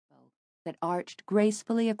that arched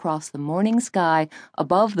gracefully across the morning sky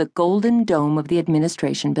above the golden dome of the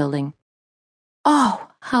administration building. "Oh,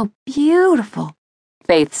 how beautiful,"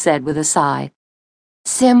 Faith said with a sigh.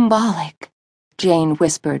 "Symbolic," Jane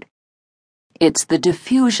whispered. "It's the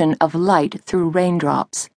diffusion of light through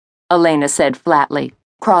raindrops," Elena said flatly,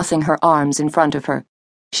 crossing her arms in front of her.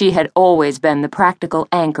 She had always been the practical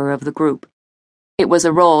anchor of the group. It was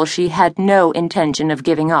a role she had no intention of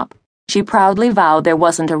giving up. She proudly vowed there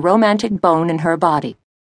wasn't a romantic bone in her body.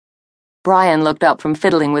 Brian looked up from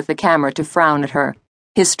fiddling with the camera to frown at her,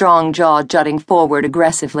 his strong jaw jutting forward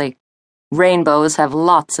aggressively. "Rainbows have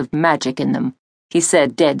lots of magic in them," he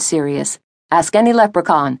said, dead serious. "Ask any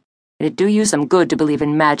leprechaun. It'd do you some good to believe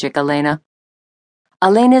in magic, Elena."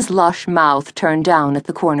 Elena's lush mouth turned down at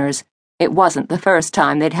the corners. It wasn't the first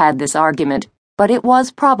time they'd had this argument, but it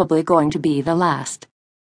was probably going to be the last.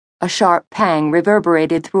 A sharp pang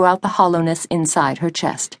reverberated throughout the hollowness inside her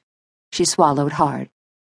chest. She swallowed hard.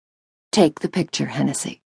 "Take the picture,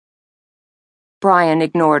 Hennessy." Brian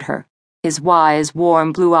ignored her, his wise,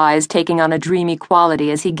 warm blue eyes taking on a dreamy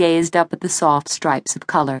quality as he gazed up at the soft stripes of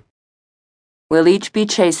color. "We'll each be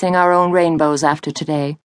chasing our own rainbows after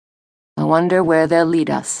today. I wonder where they'll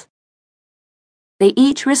lead us." They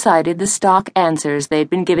each recited the stock answers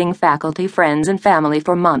they'd been giving faculty, friends, and family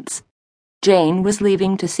for months. Jane was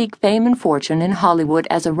leaving to seek fame and fortune in Hollywood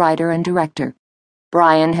as a writer and director.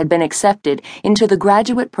 Brian had been accepted into the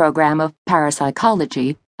graduate program of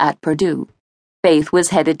parapsychology at Purdue. Faith was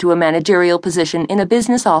headed to a managerial position in a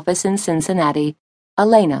business office in Cincinnati.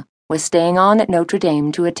 Elena was staying on at Notre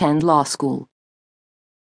Dame to attend law school.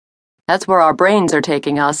 "That's where our brains are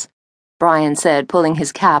taking us," Brian said, pulling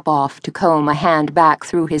his cap off to comb a hand back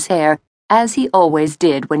through his hair, as he always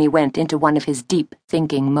did when he went into one of his deep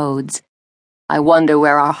thinking modes. "I wonder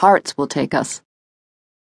where our hearts will take us."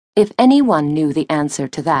 If anyone knew the answer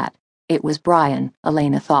to that, it was Brian,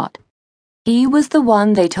 Elena thought. He was the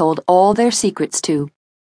one they told all their secrets to.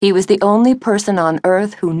 He was the only person on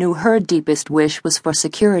Earth who knew her deepest wish was for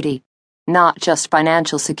security, not just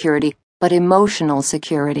financial security, but emotional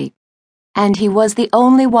security. And he was the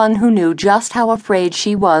only one who knew just how afraid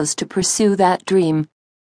she was to pursue that dream.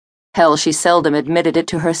 Hell, she seldom admitted it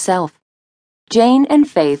to herself. Jane and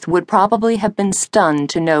Faith would probably have been stunned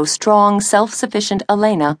to know strong, self-sufficient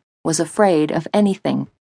Elena was afraid of anything.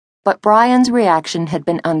 But Brian's reaction had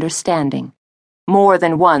been understanding. More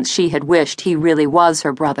than once she had wished he really was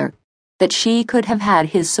her brother, that she could have had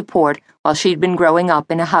his support while she'd been growing up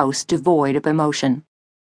in a house devoid of emotion.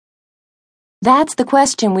 "That's the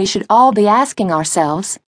question we should all be asking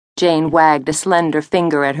ourselves," Jane wagged a slender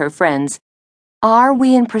finger at her friends. "Are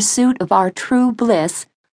we in pursuit of our true bliss,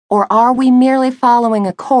 or are we merely following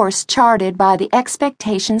a course charted by the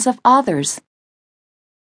expectations of others?"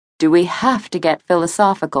 "Do we have to get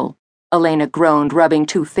philosophical?" Elena groaned, rubbing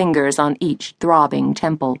 2 fingers on each throbbing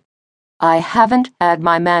temple. "I haven't had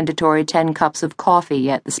my mandatory 10 cups of coffee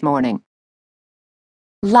yet this morning."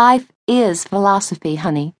 "Life is philosophy,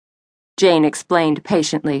 honey," Jane explained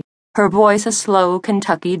patiently, her voice a slow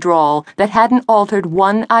Kentucky drawl that hadn't altered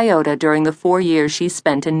 1 iota during the 4 years she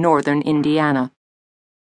spent in northern Indiana.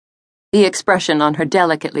 The expression on her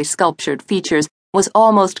delicately sculptured features was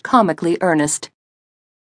almost comically earnest.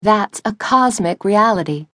 "That's a cosmic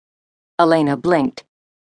reality." Elena blinked.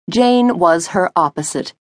 Jane was her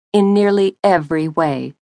opposite, in nearly every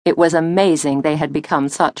way. It was amazing they had become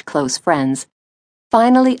such close friends.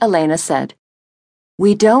 Finally, Elena said,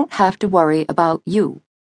 "We don't have to worry about you.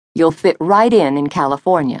 You'll fit right in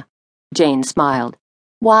California." Jane smiled.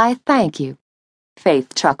 "Why, thank you."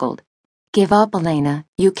 Faith chuckled. "Give up, Elena.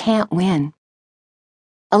 You can't win."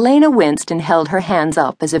 Elena winced and held her hands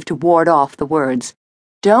up as if to ward off the words.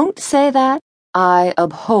 "Don't say that. I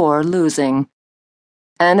abhor losing."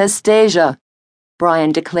 "Anastasia,"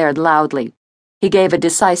 Brian declared loudly. He gave a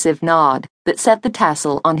decisive nod that set the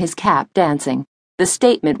tassel on his cap dancing. The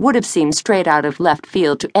statement would have seemed straight out of left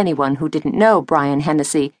field to anyone who didn't know Brian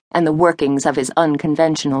Hennessy and the workings of his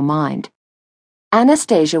unconventional mind.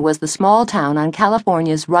 Anastasia was the small town on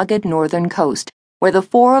California's rugged northern coast, where the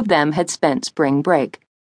 4 of them had spent spring break.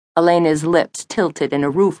 Elena's lips tilted in a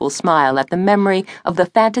rueful smile at the memory of the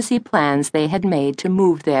fantasy plans they had made to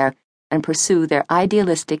move there and pursue their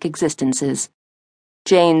idealistic existences.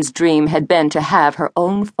 Jane's dream had been to have her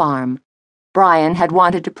own farm. Brian had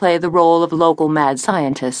wanted to play the role of local mad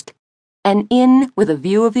scientist. An inn with a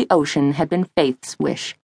view of the ocean had been Faith's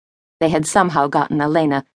wish. They had somehow gotten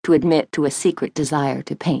Elena to admit to a secret desire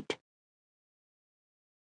to paint.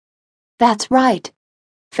 "That's right,"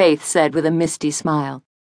 Faith said with a misty smile.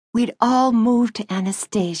 "We'd all move to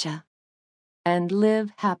Anastasia and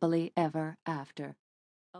live happily ever after."